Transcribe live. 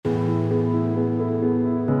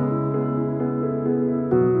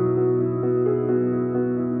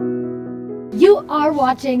are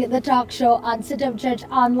watching the talk show on CITAM Church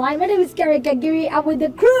Online. My name is Carrie Kagiri. I'm with the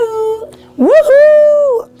crew.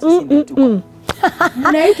 Woohoo!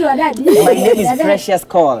 My name is Precious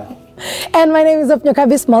Call. And my name is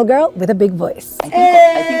Opnyokabi, small girl with a big voice. I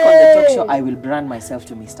think on the talk show, I will brand myself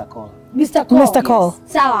to Mr. Call. Mr. Call. Mr. Call.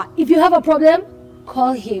 Sawa, if you have a problem,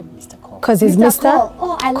 call him. Mr. Call. Because he's Mr. Call.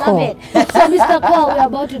 Oh, I love it. So, Mr. Call, we're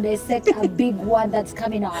about to dissect a big one that's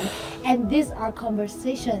coming on. And these are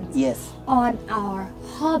conversations on our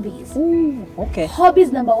hobbies. Ooh, okay.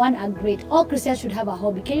 Hobbies, number one, are great. All Christians should have a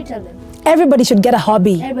hobby. Can you tell them? Everybody should get a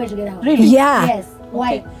hobby. Everybody should get a hobby. Really? Yeah. Yes.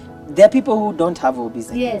 Why? Okay. There are people who don't have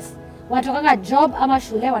hobbies. Yes. Wanatokanga job ama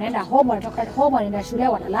shule wanaenda home, wanatoka home wanaenda shule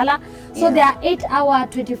wanalala. So there are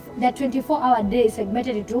 24-hour days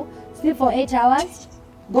segmented into sleep for 8 hours,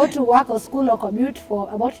 go to work or school or commute for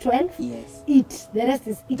about 12. Yes. Eat. The rest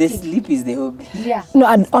is eating. The sleep is the hobby. Yeah. No,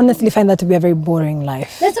 I honestly find that to be a very boring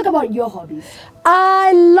life. Let's talk about your hobbies.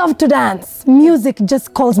 I love to dance. Music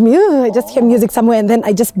just calls me. I just hear music somewhere and then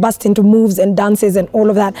I just bust into moves and dances and all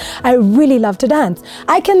of that. I really love to dance.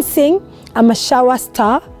 I can sing. I'm a shower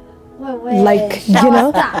star. Like, you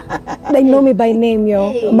know, they know me by name,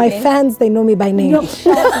 yo. Hey. My fans, they know me by name.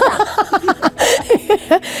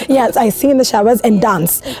 Yes, I sing in the showers and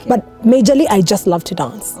dance. Okay. But majorly, I just love to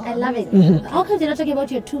dance. I love it. How come you're not talking about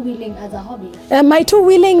your two-wheeling as a hobby? My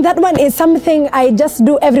two-wheeling, that one is something I just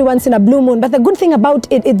do every once in a blue moon. But the good thing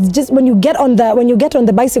about it, it's just when you get on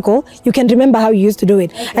the bicycle, you can remember how you used to do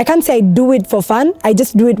it. Okay. I can't say I do it for fun. I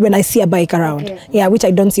just do it when I see a bike around. Okay. Yeah, which I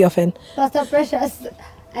don't see often. Pastor Precious,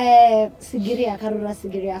 Sigiria, Karura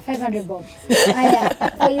Sigiria, 500 bob.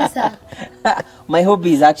 For you, sir. My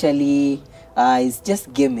hobby is actually is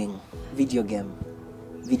just gaming, video gaming.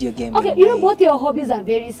 Okay, you know both your hobbies are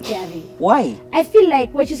very scary. Why? I feel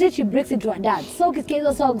like when she said she breaks into a dance, so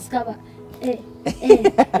songs cover. We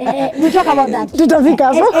talk about that.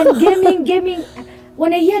 And gaming.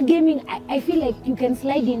 When I hear gaming, I feel like you can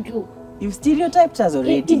slide into. You've stereotyped us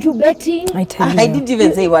already. Into betting. I tell you. I didn't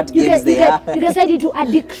even say what games they are. You can slide into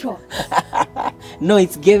addiction. No,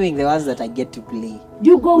 it's gaming, the ones that I get to play.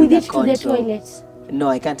 You go with it to control. the toilets. No,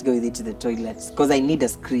 I can't go with it to the toilets because I need a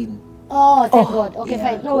screen. Oh, thank God. Okay,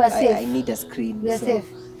 fine. No, we're safe. I need a screen. We're safe.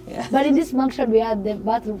 Yeah. But in this mansion, we have the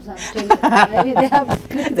bathrooms and toilets. I mean,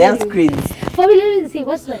 they have screens. For me, let me see.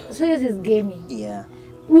 So yours is gaming. Yeah.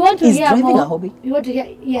 We want to hear driving more. a hobby? We want to hear,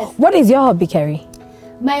 yes. What is your hobby, Carrie?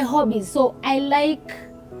 My hobbies. So I like,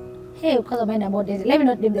 because of mine about this. Let me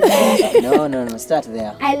not name the No. Start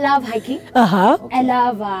there. I love hiking. Okay. I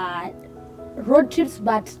love road trips,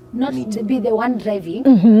 but not to be the one driving.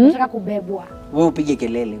 Nataka kubebwa. Wewe upige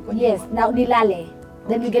kelele kwa nyuma. Yes, now nilale.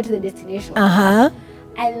 Then we get to the destination.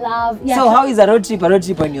 I love. Yeah, so how is a road trip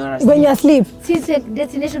when you're asleep? When you're asleep. Since the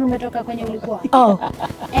destination umetoka kwenye ulikuwa. Oh.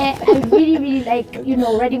 I really like,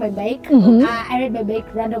 riding my bike. I ride my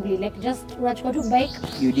bike randomly, like just unachukua tu bike.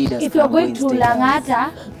 You did a If you're going to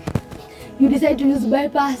Langata, you decide to use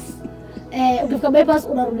bypass. Ukifika bypass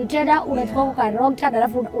unarudi tena unachukua kwa wrong turn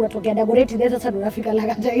alafu unatokea Dagoretti then sasa unafika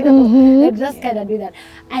Langata, like just kind of do that.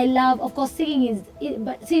 I love, of course, singing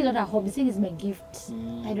but singing is not a hobby. Singing is my gift.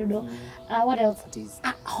 I don't know. What else?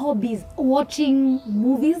 Hobbies, watching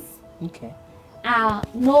movies. Okay.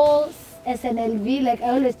 No SNLV, like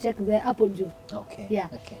I always check the Apple Jew. Okay. Yeah.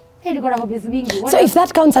 Okay. Hey, you got hobbies mingi. So if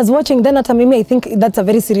that counts as watching, then at Mimi, I think that's a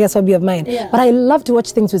very serious hobby of mine. Yeah. But I love to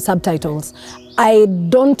watch things with subtitles. I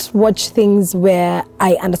don't watch things where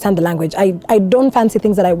I understand the language. I don't fancy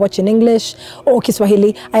things that I watch in English or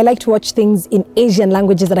Kiswahili. I like to watch things in Asian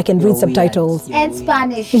languages that I can read subtitles. And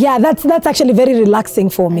Spanish. Yeah, that's actually very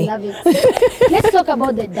relaxing for me. I love it. Let's talk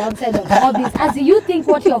about the downside of hobbies. As you think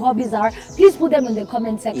what your hobbies are, please put them in the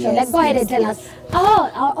comment section. Go ahead and tell us.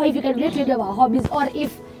 Or if you can relate to our hobbies, or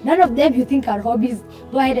if none of them you think are hobbies,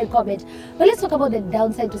 go ahead and comment. But let's talk about the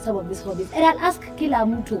downside to some of these hobbies. And I'll ask kila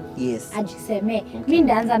mtu. Yes. Ajiseme. Mi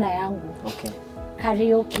ndaanza na yangu. Okay.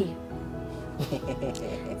 Karaoke.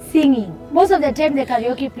 Singing. Most of the time the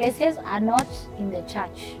karaoke places are not in the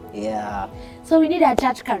church. Yeah. So we need a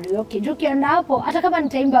church karaoke. Ukienda hapo, hata kama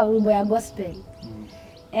nitaimba wimbo ya gospel,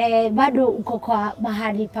 bado uko kwa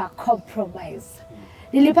mahali pa compromise.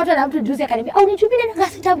 Nilipata na mtu juzi akaniambia, unichupile na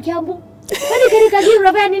CITAM Kiambu. Kwani Kariakajiri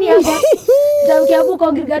unafanya nini hapa? CITAM Kiambu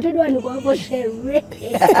congregated walikuwa hapo sherehe.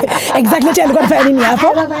 Exactly, alikuwa anafanya nini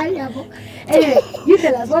hapo? Anyway, you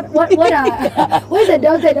tell us what is the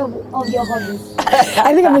downside of your hobbies?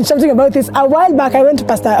 I think I've been shouting about this. A while back, I went to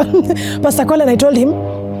Pastor Cole and I told him,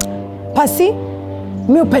 Pasi,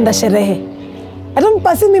 mi upenda sherehe. I don't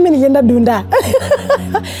Pasi mimi nilienda dunda.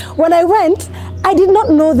 When I went, I did not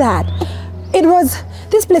know that.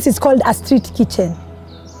 This place is called a street kitchen.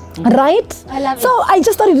 Right? I love it. So I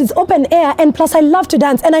just thought it is open air, and plus I love to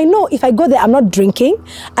dance. And I know if I go there, I'm not drinking.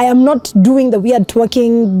 I am not doing the weird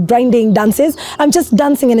twerking, grinding dances. I'm just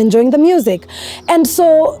dancing and enjoying the music. And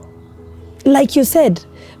so, like you said,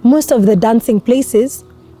 most of the dancing places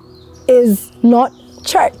is not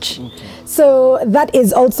church. So that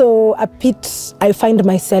is also a pit I found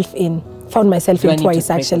myself in Do I twice need to pray for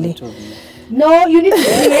the actually. two of you No, you need to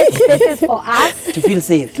create spaces for us to feel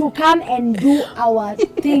safe? to come and do our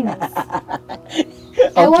things.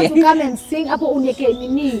 I want to come and sing hapo unieke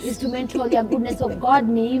nini instrumental ya goodness of God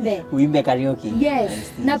niimbe. Uimbe karaoke.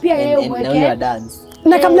 Yes. Na pia yeye And now you are uweke. dance.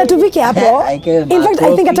 Na kabla tufike hapo, I came in fact,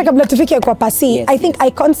 I think coffee. hata kabla tufike kwa pasi, Yes, I think I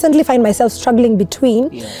constantly find myself struggling between,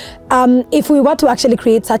 if we were to actually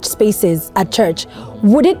create such spaces at church,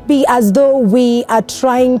 would it be as though we are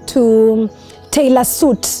trying to tailor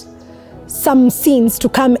suit some scenes to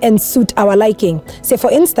come and suit our liking? Say, for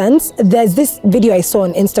instance, there's this video I saw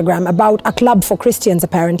on Instagram about a club for Christians,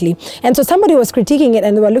 apparently. And so somebody was critiquing it,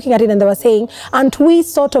 and they were looking at it, and they were saying, aren't we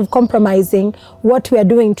sort of compromising what we are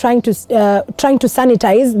doing, trying to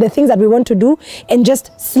sanitize the things that we want to do and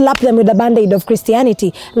just slap them with the band-aid of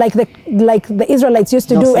Christianity, like the Israelites used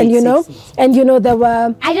to do. And you know, there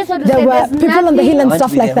were I just want to there say were there's people on the hill and I want to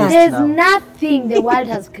stuff be like the that. There's now. nothing the world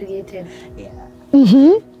has created.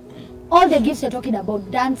 Yeah. All the gifts you're talking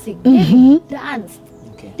about, dancing. David danced.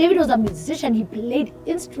 Okay. David was a musician, he played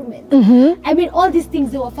instruments. I mean, all these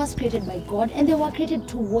things, they were first created by God, and they were created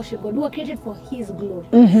to worship God. They were created for His glory.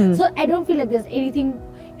 So I don't feel like there's anything,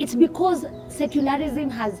 it's because secularism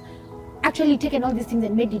has actually taken all these things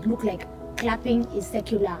and made it look like clapping is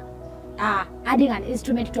secular. Adding an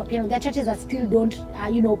instrument to a piano. There are churches that still don't,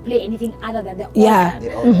 play anything other than the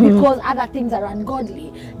organ, because other things are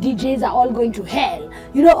ungodly. DJs are all going to hell.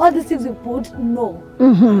 You know, all these things we put, no.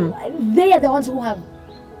 They are the ones who have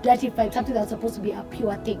ratified something that's supposed to be a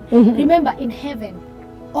pure thing. Remember, in heaven,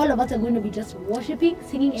 all of us are going to be just worshiping,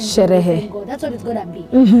 singing, and glorifying God. That's what it's going to be.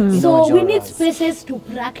 So we need spaces to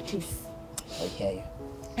practice. Okay.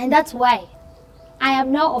 And that's why I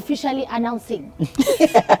am now officially announcing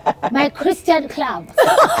my Christian club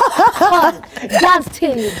called Dance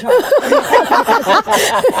Till You Drop.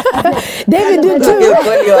 David, you Okay, too.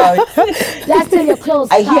 call you out. Dance Till Your Clothes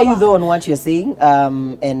I hear you cover. though on what you're saying,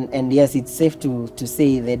 and yes, it's safe to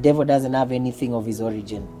say the devil doesn't have anything of his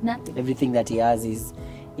origin. Nothing. Everything that he has is,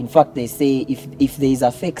 in fact, they say if there is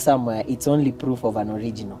a fake somewhere, it's only proof of an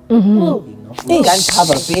original. Oh, You know, we can't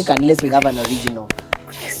have a fake unless we have an original.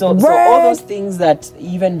 So all those things that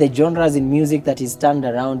even the genres in music that is turned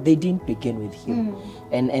around, they didn't begin with him.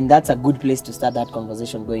 And that's a good place to start that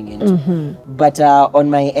conversation going into. But on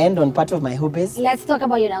my end, on part of my hobbies, let's talk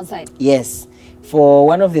about your downside. yes, for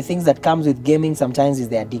one of the things that comes with gaming sometimes is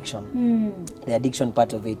the addiction. The addiction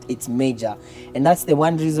part of it, it's major. And that's the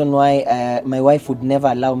one reason why my wife would never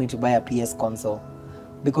allow me to buy a PS console.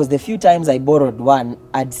 Because the few times I borrowed one,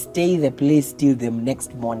 I'd stay the place till the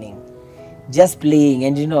next morning, just playing.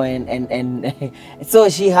 And and so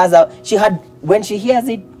she had when she hears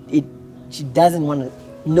it, she doesn't want to.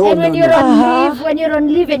 No, And when no, you're no. on leave, when you're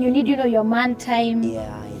on leave and you need, your man time.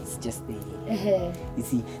 Yeah, it's just the. You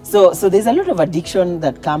see, so there's a lot of addiction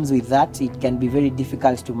that comes with that. It can be very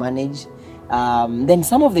difficult to manage. Then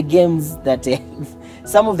some of the games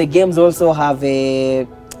also have the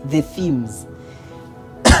themes.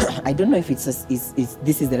 I don't know if this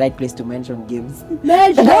is the right place to mention games.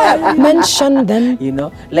 Mention them. You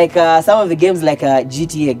know, like some of the games like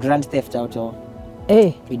GTA, Grand Theft Auto.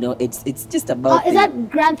 Hey. You know, it's just about. Is that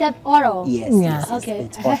Grand Theft Auto? Yes. Yeah. Yes, Okay.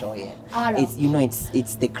 It's auto. Yeah. Auto.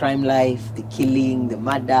 It's the crime life, the killing, the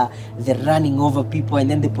murder, the running over people, and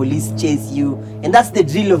then the police chase you, and that's the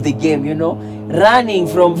drill of the game. You know, running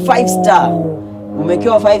from 5-star.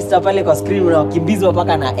 Umekewa 5-star pale kwa screen unakimbizwa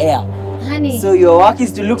paka na air. Honey, So your work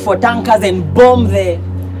is to look for tankers and bomb the.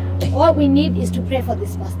 all we need is to pray for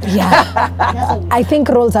this pastor. Yeah. That's all we I think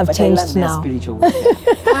roles have But I changed learned their now. spiritual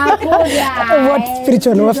warfare. What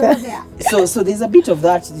spiritual warfare? So there's a bit of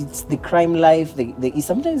that. It's the crime life.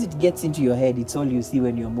 Sometimes it gets into your head. It's all you see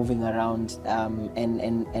when you're moving around.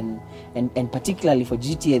 And particularly for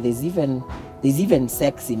GTA, there's even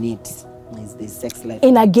sex in it. There's sex life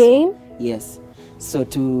In a game? Yes. So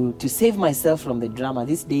to save myself from the drama,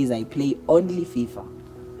 these days I play only FIFA.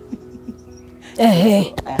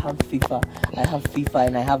 Hey. I have FIFA,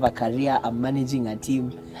 and I have a career. I'm managing a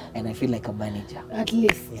team, and I feel like a manager. At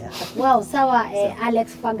least. Yeah. Wow, sawa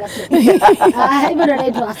Alex Ferguson. Even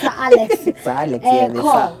anaitwa Sir Alex. Sir Alex, yeah, the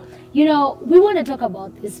Call. you know, we want to talk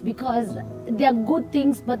about this because they are good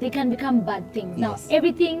things, but they can become bad things. Now, Yes.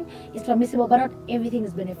 everything is permissible, but not everything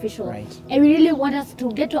is beneficial. Right. And we really want us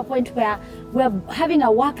to get to a point where we're having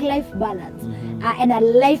a work-life balance and a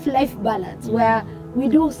life-life balance where we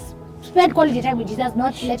do spend quality time with Jesus,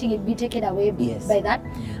 not letting it be taken away Yes. by that.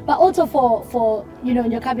 But also for you know,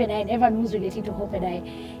 Nyokabi and I, and everyone who's relating to Hope and I,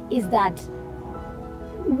 is that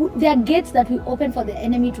there are gates that we open for the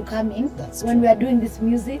enemy to come in. That's when we are doing this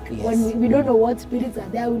music, Yes. when we don't know what spirits are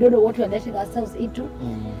there, we don't know what we're letting ourselves into.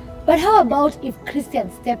 But how about if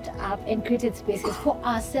Christians stepped up and created spaces for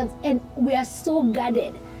ourselves, and we are so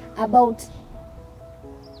guarded about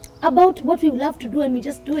what we love to do, and we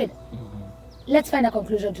just do it? Let's find a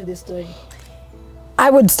conclusion to this story. I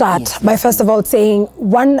would start Yes, by first of all saying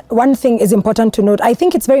one thing is important to note. I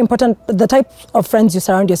think it's very important the type of friends you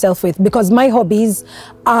surround yourself with, because my hobbies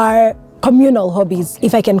are communal hobbies,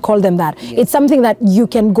 if I can call them that. It's something that you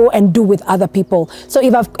can go and do with other people. So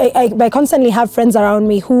if I constantly have friends around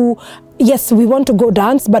me who, yes, we want to go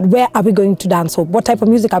dance, but where are we going to dance? So what type of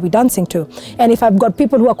music are we dancing to? And if I've got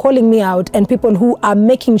people who are calling me out and people who are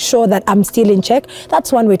making sure that I'm still in check,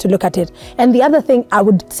 that's one way to look at it. And the other thing I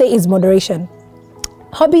would say is moderation.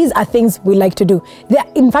 Hobbies are things we like to do. They're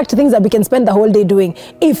in fact things that we can spend the whole day doing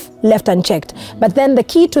if left unchecked. But then the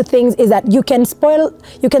key to things is that you can spoil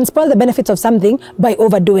the benefits of something by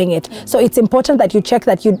overdoing it. So it's important that you check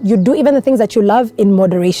that you do even the things that you love in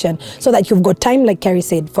moderation, so that you've got time, like Carrie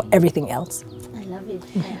said, for everything else. I love it.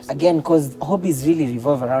 Again, because hobbies really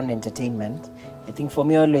revolve around entertainment. I think for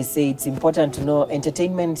me, I always say it's important to know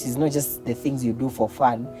entertainment is not just the things you do for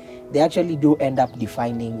fun. They actually do end up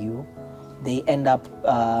defining you. They end up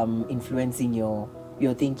influencing your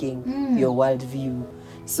thinking, your worldview.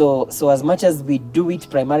 So as much as we do it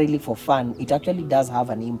primarily for fun, it actually does have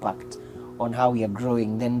an impact on how we are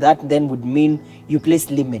growing. Then that would mean you place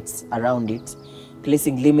limits around it.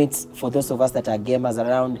 Placing limits for those of us that are gamers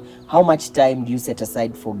around how much time do you set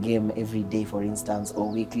aside for game every day, for instance, or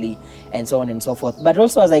weekly, and so on and so forth. But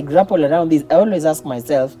also as I grapple around this, I always ask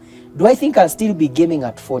myself, do I think I'll still be gaming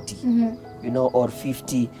at 40, you know, or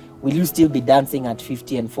 50? Will you still be dancing at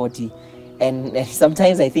 50 and 40? And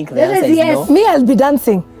sometimes I think the answer is no. Me, I'll be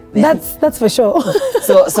dancing. That's for sure.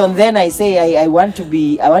 So then I say I want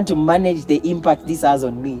to manage the impact this has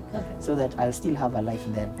on me, so that I'll still have a life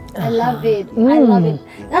then. I love it. I love it.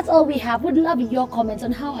 That's all we have. Would love your comments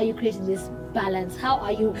on how are you creating this balance? How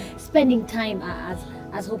are you spending time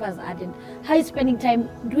as Hope has added? How are you spending time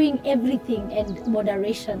doing everything in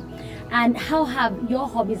moderation? And how have your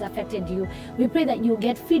hobbies affected you? We pray that you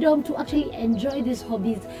get freedom to actually enjoy these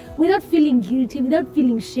hobbies without feeling guilty, without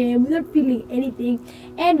feeling shame, without feeling anything.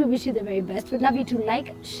 And we wish you the very best. We'd love you to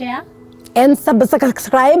like, share, And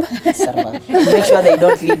subscribe. Make sure they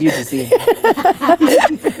don't lead you to sin.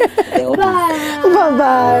 bye.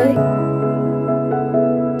 Bye-bye.